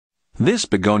This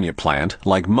begonia plant,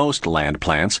 like most land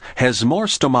plants, has more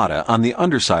stomata on the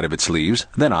underside of its leaves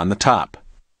than on the top.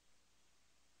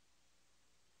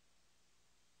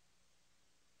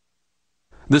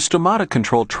 The stomata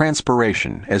control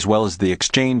transpiration as well as the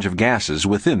exchange of gases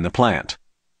within the plant.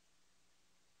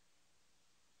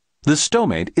 The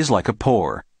stomate is like a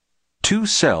pore. Two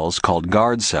cells called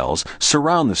guard cells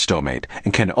surround the stomate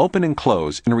and can open and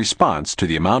close in response to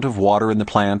the amount of water in the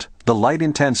plant, the light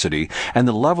intensity, and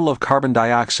the level of carbon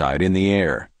dioxide in the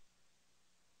air.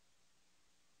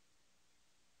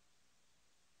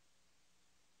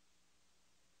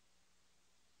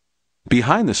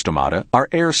 Behind the stomata are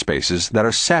air spaces that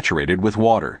are saturated with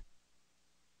water.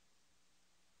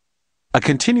 A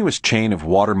continuous chain of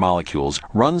water molecules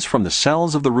runs from the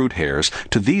cells of the root hairs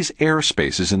to these air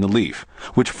spaces in the leaf,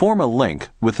 which form a link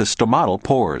with the stomatal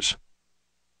pores.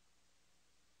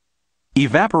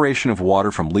 Evaporation of water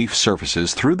from leaf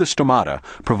surfaces through the stomata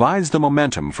provides the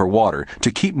momentum for water to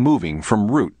keep moving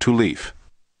from root to leaf.